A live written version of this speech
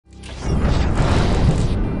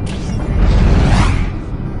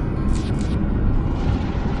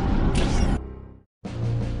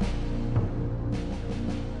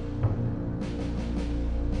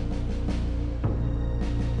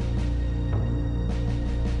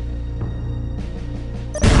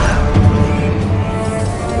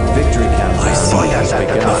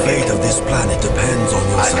planet depends on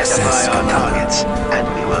your success, Identify our Commander. targets, and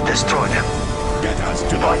we will destroy them. Get us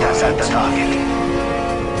to the Point us at the front. target.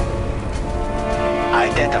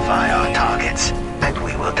 Identify our targets, and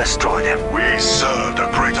we will destroy them. We serve the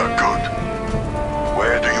greater good.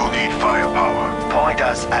 Where do you need firepower? Point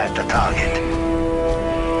us at the target.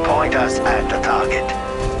 Point us at the target.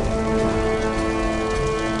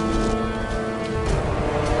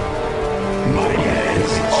 My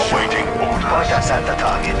hands. Awaiting Point orders. us at the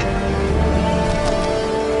target.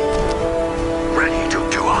 Ready to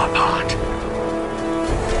do our part.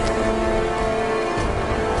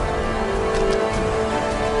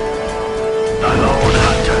 The Lord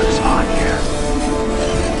Hunters are here.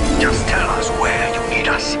 Just tell us where you need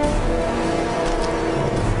us.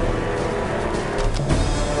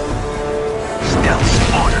 Stealth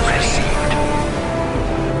order received.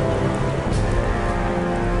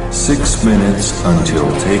 6 minutes until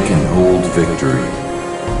take and hold victory.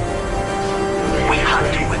 We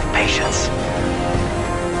hunt with patience.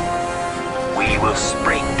 We will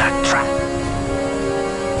spring that trap.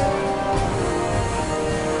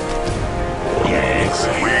 Yes,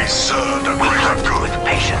 We serve the we greater hunt good. with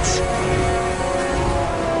patience.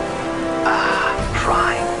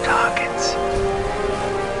 Prime targets.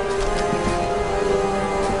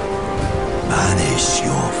 Banish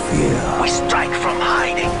your fear. We strike from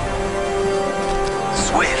hiding.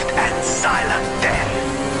 Swift and silent death.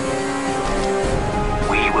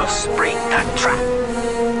 We will spring that trap.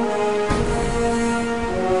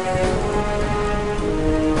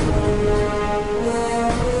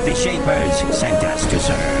 The Shapers sent us to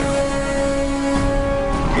serve.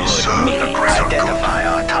 We serve the greater good. Identify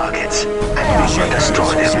our targets, and The we will Shapers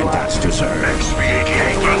destroy them. sent us to serve.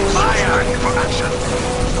 Expiating fire. Ready for action.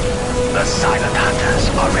 The silent hunters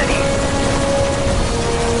are ready.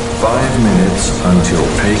 5 minutes until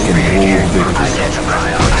take and hold victory. Identify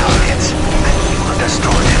our targets, and we will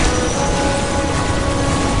destroy them.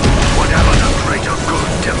 Whatever the greater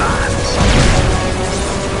good demands.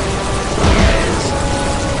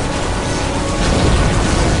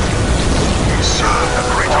 We serve the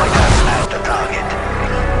greater Point good. us at the target.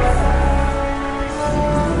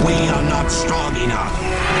 We are not strong enough.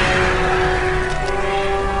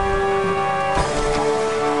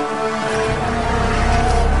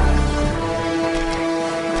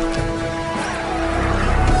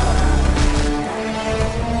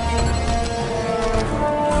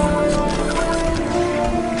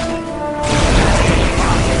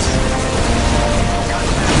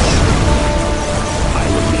 I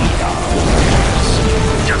will lead our warriors.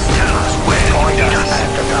 Just tell us where you Point need us us.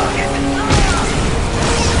 at the target.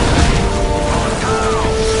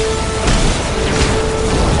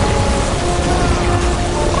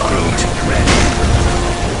 Route ready.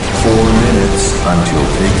 4 minutes until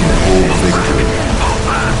take and hold victory. Pull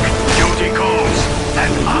back. Duty calls.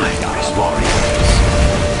 And I is warriors.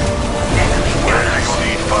 Enemy Where do you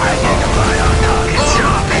need firepower? Identify our targets.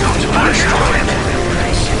 Destroy them.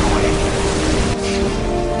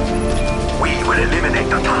 We will eliminate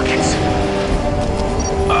the targets.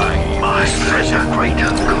 My pleasure, greater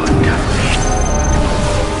good.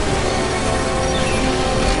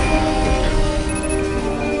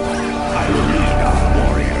 I will lead our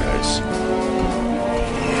warriors.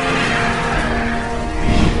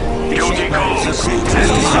 The Duty Shapers calls. recruit us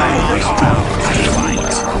to serve. Fight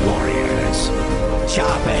our warriors.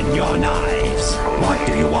 Sharpen your knives. What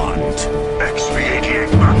do you want?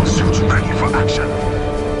 XV-88 battle suits ready for action.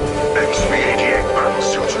 XV-88 battle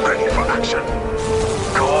suits ready for action.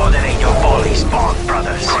 Coordinate your volleys, Bond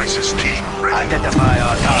brothers. Crisis team ready. Identify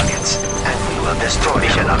our targets, and we will destroy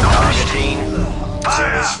mission accomplished.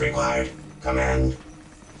 Fire! required. Command.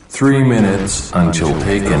 3 minutes until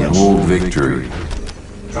take and hold victory.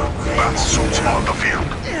 Drop crane. Battle suits on the field.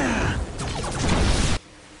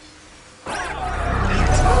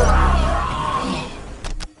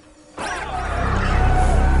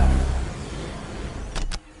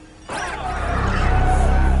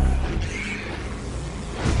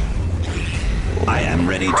 I am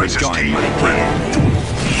ready to Crisis join team my ready. king.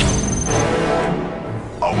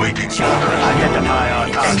 Awaiting orders. Identify our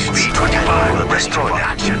targets. XV-25 will destroy for them.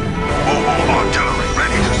 action. Mobile artillery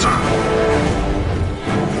ready to serve.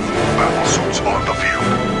 Battle suits on the field.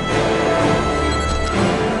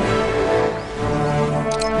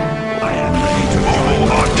 I am ready to join Mobile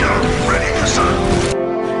my artillery ready to serve.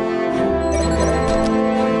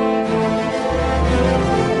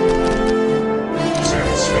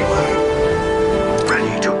 Service required.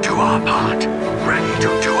 Ready to do our part. Ready to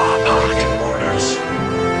do our part. Orders.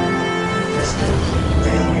 System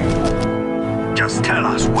failure. Just tell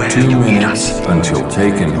us where 2 you need minutes us. until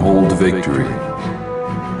take and hold victory.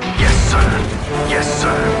 Yes, sir.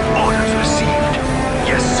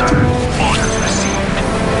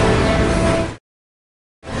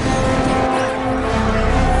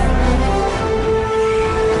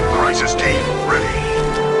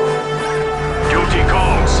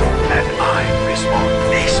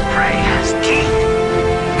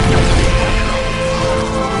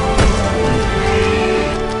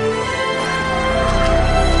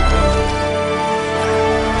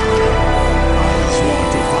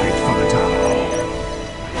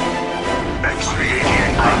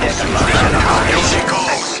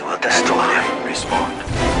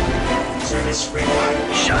 Service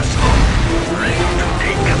required. Shots ready to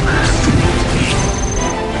take command.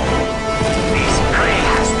 This prey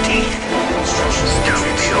has teeth. Instructions. Stealth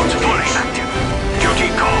fields fully active. Duty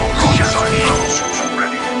call. Broadside battleships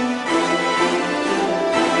ready.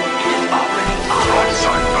 Already on.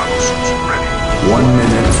 Broadside battleships ready. 1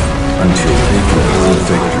 minute until taking hold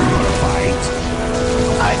victory. Fight.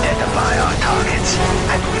 Identify our targets,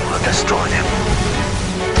 and we will destroy them.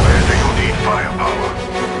 Where do you need firepower?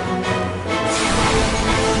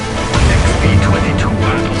 XB-22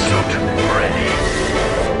 battle suit ready.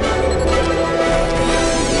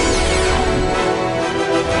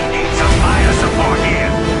 Need some fire support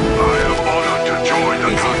here. I am honored to join the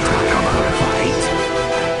Is it country. time for a fight?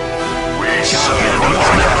 We Champion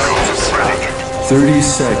serve. ready. 30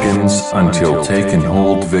 seconds until taking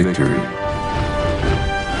hold victory.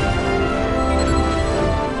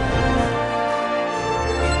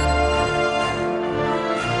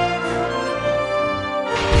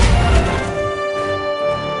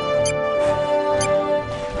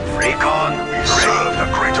 Recon We serve the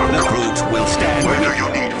greater The good. troops will stand Where with do you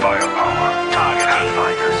need firepower? target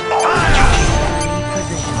fighters on Fire.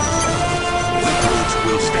 duty. The troops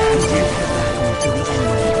will stand with you.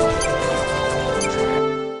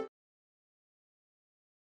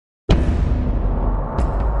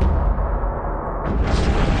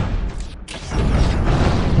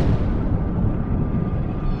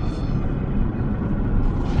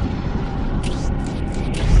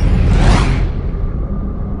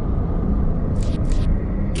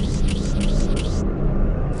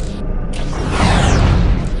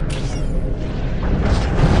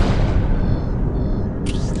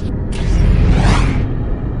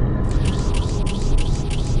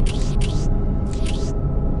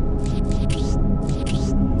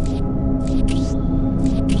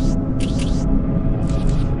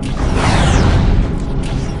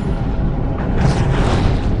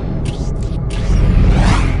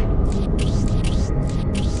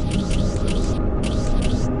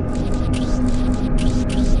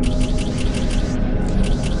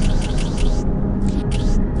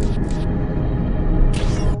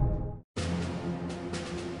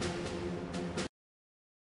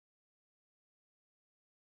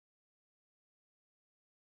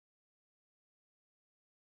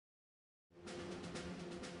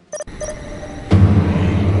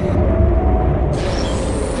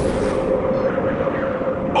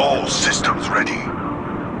 All systems ready.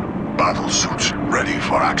 Battle suits ready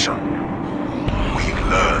for action. We've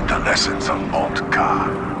learned the lessons of Montkar.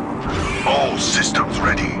 All systems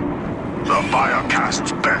ready. The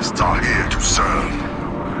Firecast's best are here to serve.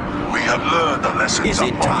 We have learned the lessons Is of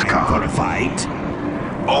it time for Montkar. a fight?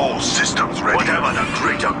 All systems ready. Whatever the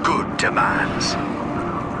greater good demands.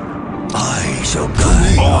 I shall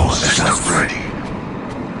guide All our systems suffering. ready.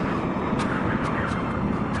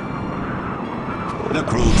 The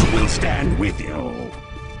troops will stand with you.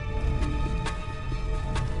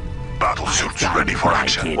 Battle suits got ready for my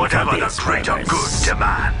action. kid. Whatever For the this greater purpose. good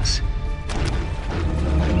demands.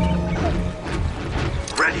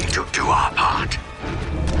 Ready to do our part.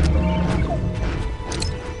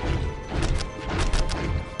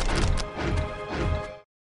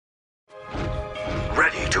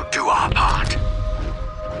 Ready to do our part.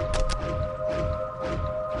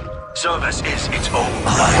 Service is its own.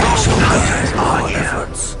 I shall Hunters guide are our here.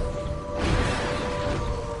 efforts.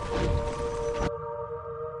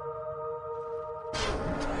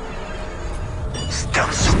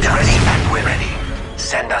 Stealth suit ready and we're ready.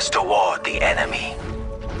 Send us toward the enemy.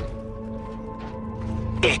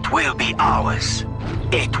 It will be ours.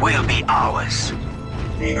 It will be ours.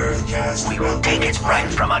 The Earth cast. We will take it right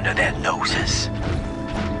from under their noses.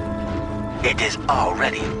 It is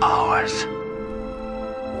already ours.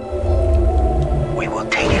 We will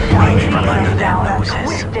take it right from under their noses.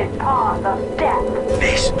 Twisted path of death.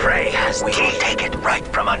 This prey has We will take it right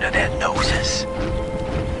from under their noses.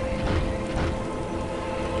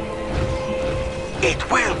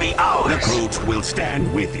 It will be The ours. troops will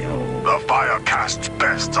stand with you. The Firecast's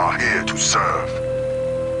best are here to serve.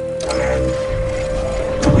 Command.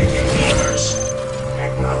 Awaiting orders.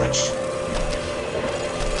 Acknowledged.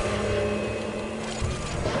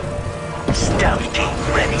 Stealth team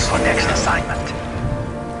ready for next assignment.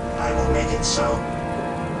 I will make it so.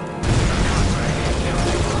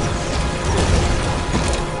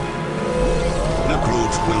 The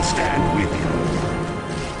troops will stand with you.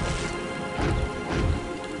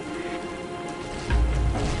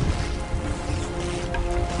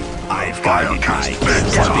 I've guided my Firecast's kid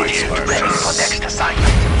best for are this here to Ready for purpose. next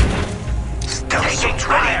assignment. Stealth suit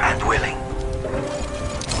ready and willing.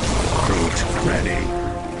 Troops ready.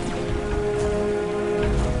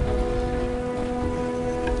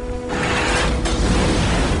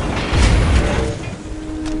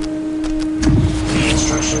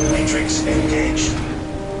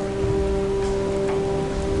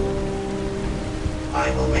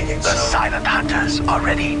 it The so. silent hunters are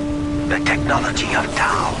ready. The technology of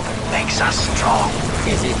DoW makes us strong.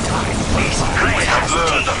 Is it time for a These fight? prey We have has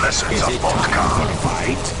learned the teeth. lessons Is of it time for Vodka. a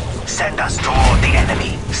fight? Send us toward the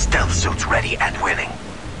enemy. Stealth suits ready and willing.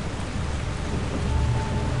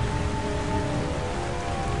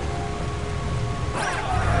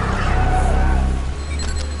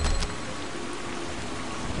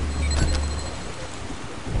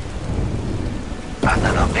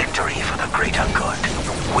 Another victory for the greater good.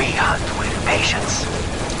 We hunt with patience.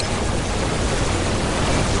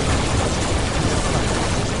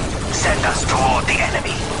 Send us toward the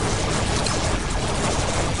enemy.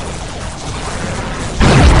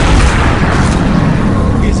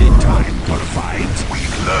 Is it time for a fight?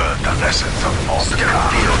 We've learned the lessons of Stealth Vodka.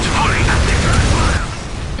 fields fully active.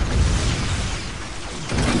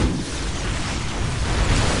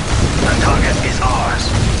 The target is ours.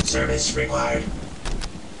 Service required.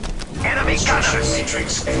 Enemy Construction gunners.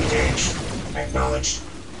 matrix engaged. Acknowledged.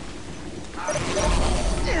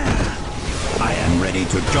 I am ready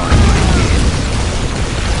to join my kin.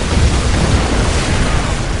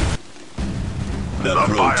 The The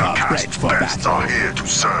fruits are bred Biocast for bests are battle. here to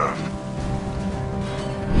serve.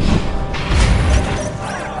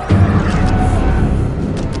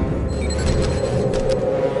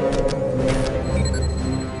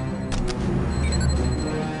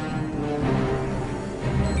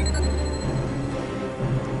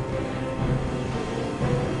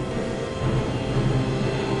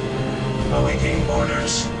 Awaiting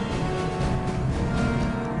orders.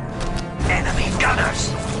 Enemy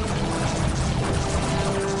gunners.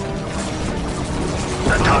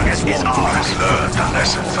 The target is ours. Learn the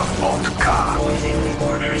lessons of Vodka. Awaiting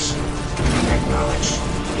orders. Acknowledged.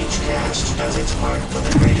 Each cast does its part for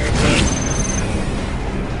the greater good.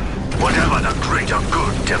 Whatever the greater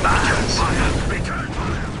good demands.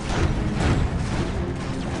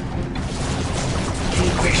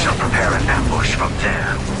 We shall prepare an ambush from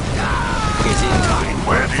there. Is it time for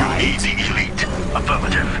Where a do you fight? need the elite?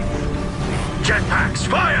 Affirmative. Jetpacks,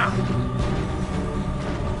 fire!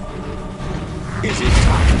 Is it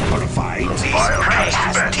time for a fight? prey Biocast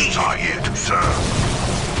has bests teeth. are here to serve.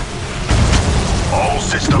 All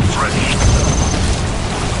systems ready.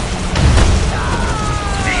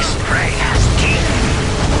 This prey has teeth.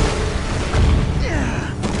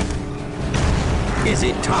 Is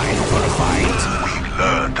it time for a fight? We've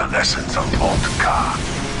learned the lessons of Vodka.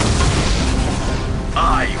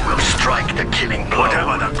 I will strike the killing blow.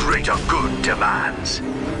 Whatever the greater good demands.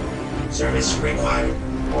 Service required.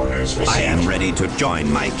 Orders received. I am ready to join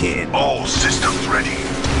my kin. All systems ready.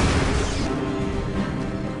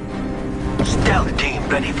 Stealth team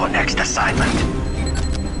ready for next assignment.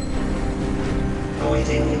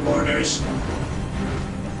 Awaiting orders.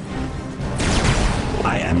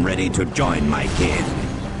 I am ready to join my kin.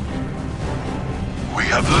 We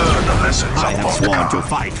have learned the lessons I of have sworn to Vodka.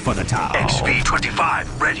 fight for the town.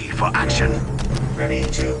 XV-25 ready for action. Ready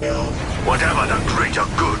to build. Whatever the greater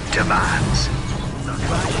good demands.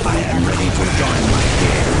 I am ready to join my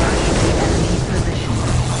kin.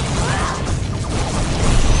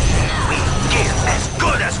 We give as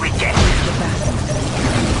good as we get.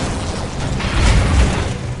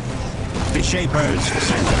 The Shapers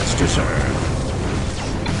sent us to serve.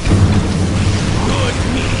 Good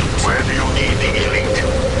meat. Where do you need the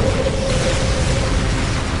elite?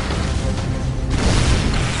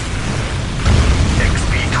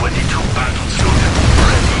 XP-22 battlesuit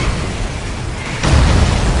ready.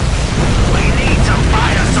 We need some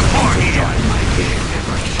fire support To here. join my kin.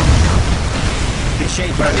 The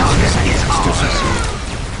Shapers target sent is us to ours. serve.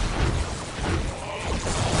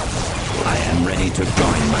 I am ready to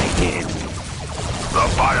join my kin. The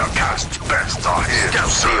Biocast bests are here to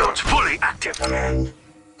Stealth serve. fields fully active. Command.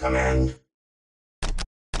 Command.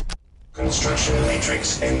 Construction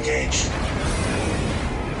matrix engaged.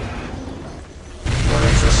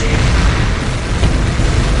 Orders received.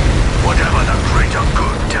 Whatever the greater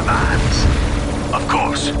good demands. Of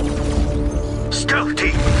course. Stealth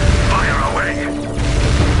team, fire away.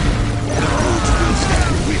 The roots will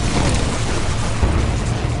stand with me.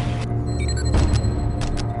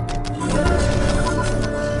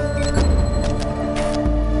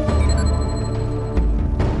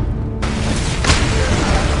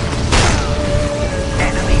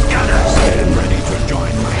 Enemy gunners. I am ready to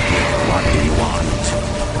join my kin. What do you want?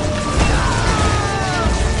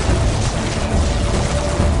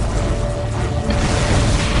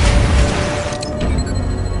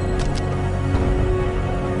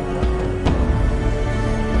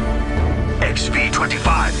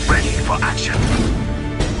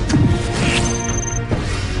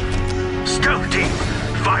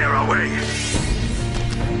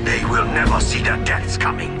 will never see their deaths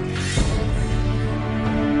coming.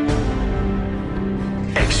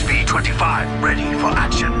 XV-25 ready for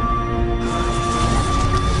action.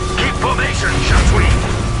 Keep formation, Chatouille.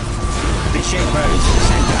 The Shapers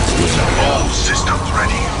sent us to All systems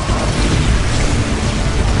ready.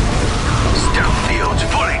 Stealth fields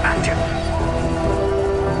fully active.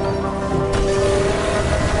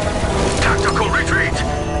 Tactical retreat.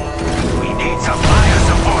 We need some fire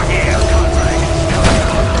support here.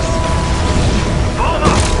 Form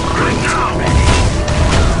up, right now.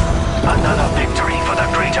 Another victory for the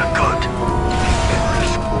greater good.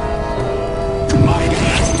 my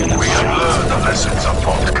gas to the We have front. learned the lessons of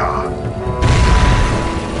Vodka.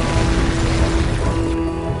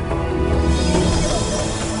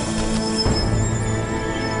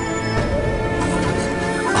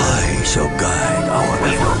 I shall guide our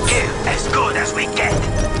We will efforts. give as good as we get.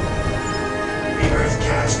 Rebirth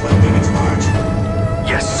cast will do its part.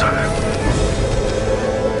 Yes, sir.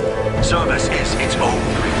 Service is its own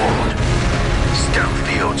reward. Stealth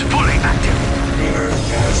fields fully active. Rebirth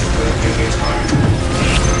cast will do its part.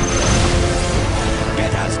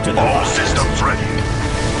 Get us to the All front. systems ready.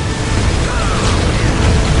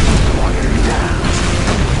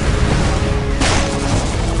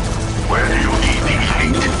 Where do you need the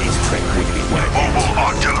elite? This trick would be worth it. Mobile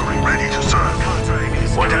artillery ready to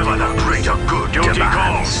serve. Whatever the greater good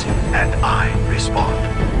demands, and I respond.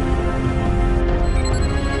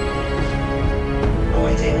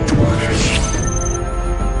 Awaiting orders.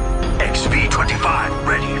 XV-25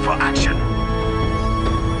 ready for action.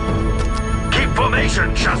 Keep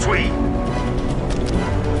formation, Chatouille.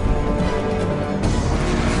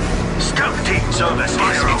 Stealth team service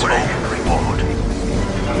is its own reward.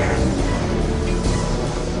 Command.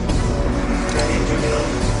 Ready to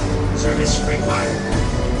build. Service required.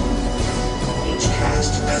 Each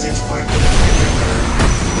cast does its part.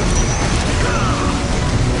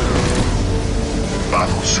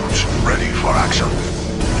 Battle suits ready for action.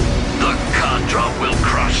 The Contra will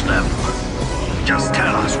crush them. Just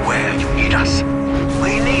tell us where you need us.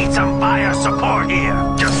 We need some fire support here.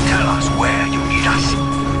 Just tell us where you need us.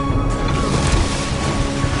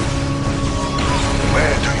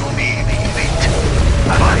 Where do you need the elite?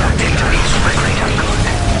 Fire victories for greater good.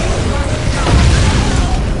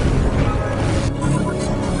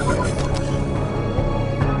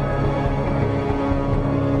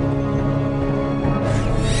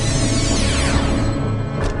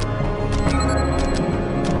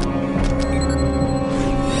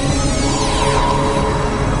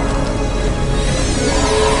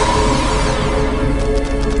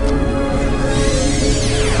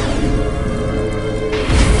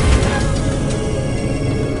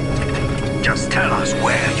 Just tell us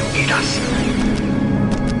where you need us.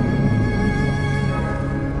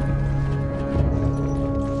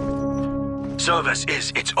 Service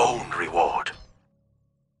is its own reward.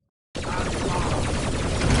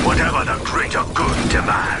 Whatever the greater good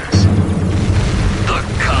demands. The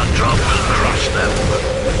Contra will crush them.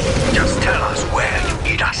 Just tell us where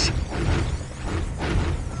you need us.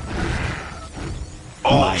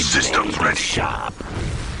 All My systems blade is ready. sharp.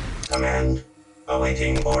 Command.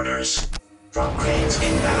 Awaiting orders. Drop cranes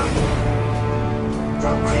inbound.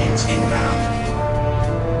 Drop cranes inbound.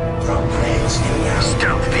 Drop cranes inbound.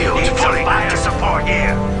 Stealth fields fully fire support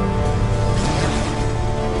here.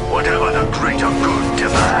 Whatever the greater good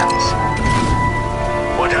demands.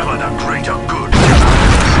 Whatever the greater good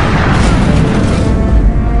demands.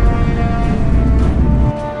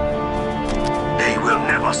 They will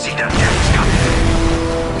never see their deaths coming.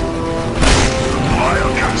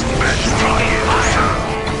 Firecast best here to serve.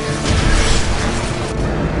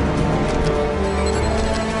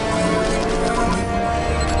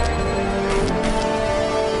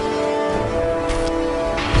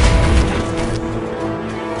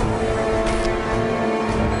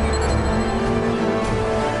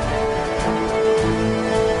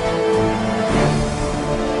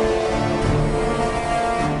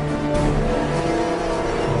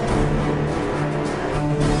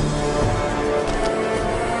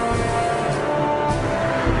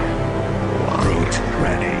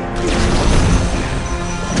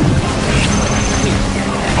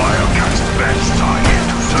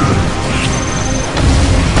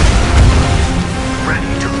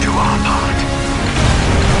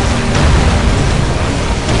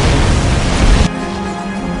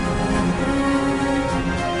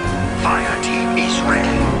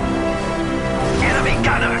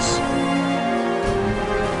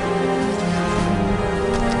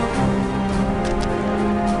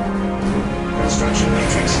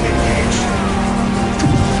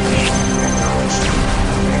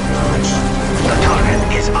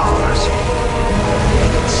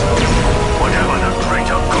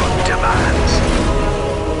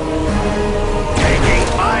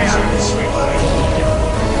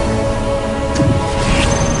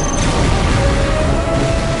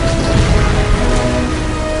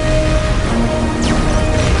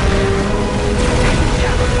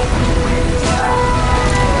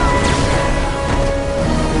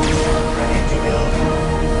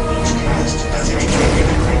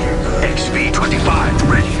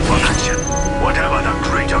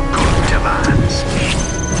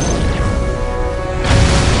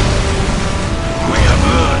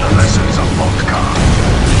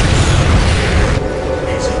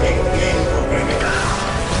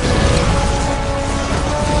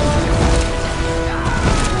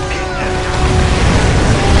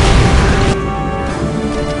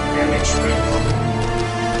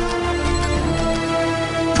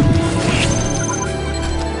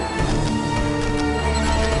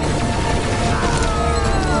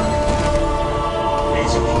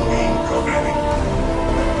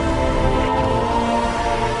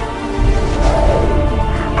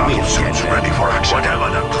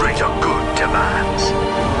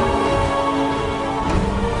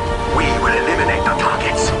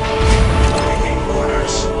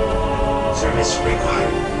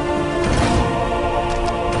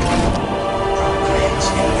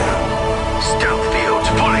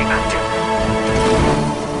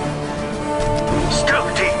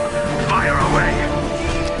 Stealth team, fire away.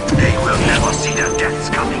 They will never see their deaths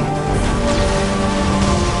coming.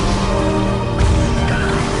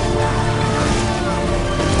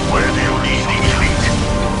 Where do you need the fleet?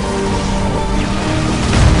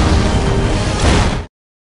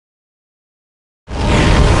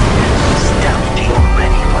 Stealth team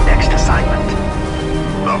ready for next assignment.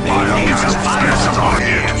 The biocast vessels are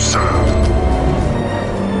here to serve.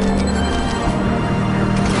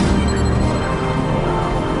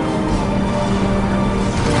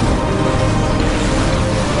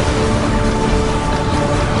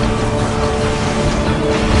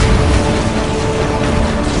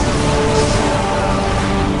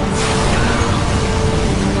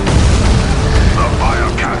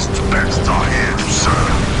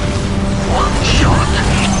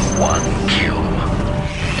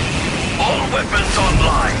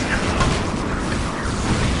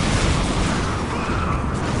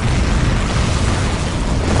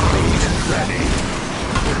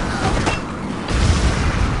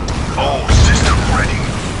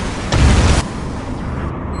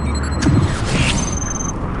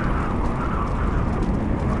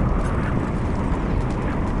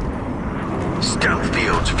 Stealth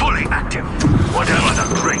fields fully active. Whatever the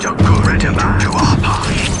greater good demand, do our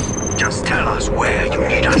part. Just tell us where you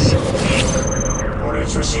need us.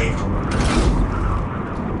 Orders received.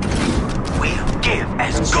 We'll give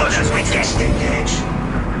as good as we Matrix get. engage.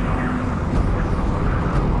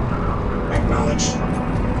 Acknowledged.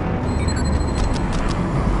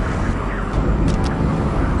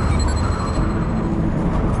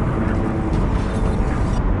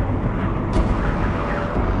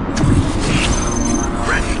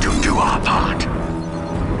 Ready to do our part.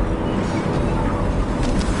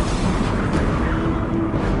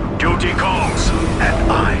 Duty calls,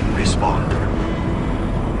 and I respond.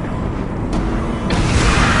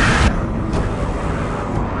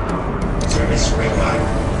 Service required.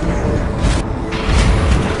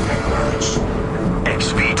 Acknowledged.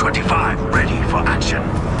 XV-25 ready for action.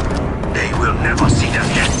 They will never see their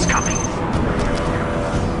deaths coming.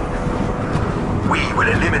 We will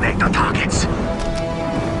eliminate the targets.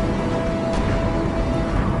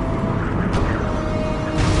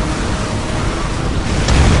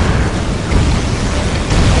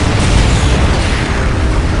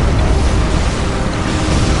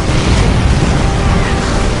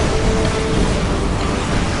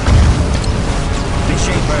 The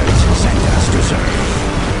Shapers sent us to serve.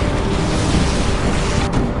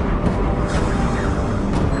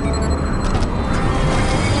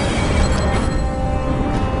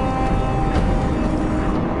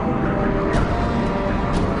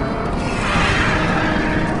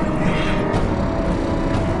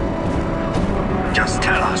 Just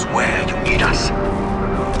tell us where you need us.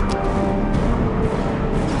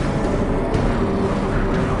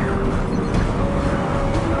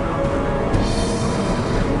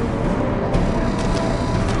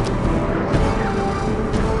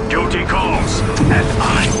 Duty calls, and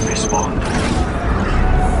I respond.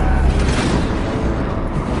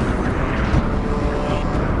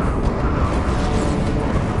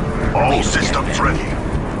 All systems ready.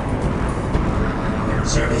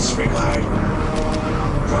 Service required.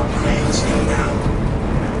 Drop cranes inbound.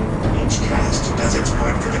 Each cast does its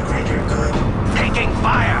part for the greater good. Taking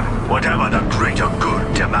fire, whatever the greater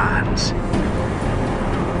good demands.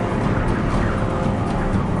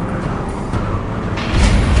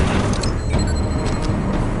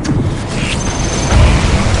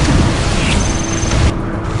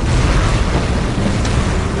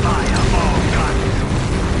 Fire all guns.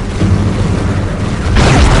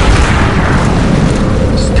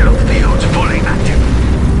 Stealth fields fully active.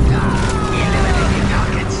 Eliminating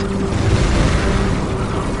targets.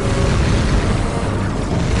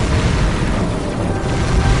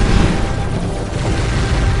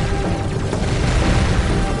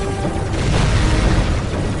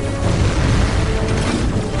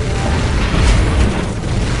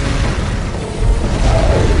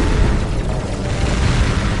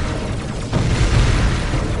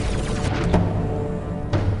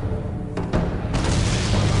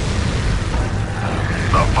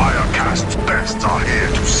 The Firecast's best are here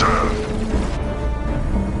to serve.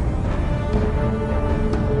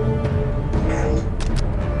 And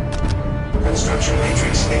construction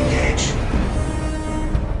matrix engage.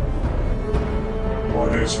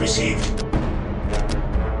 Orders received.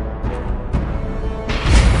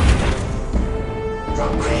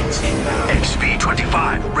 Drop cranes inbound.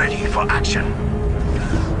 XV-25 ready for action.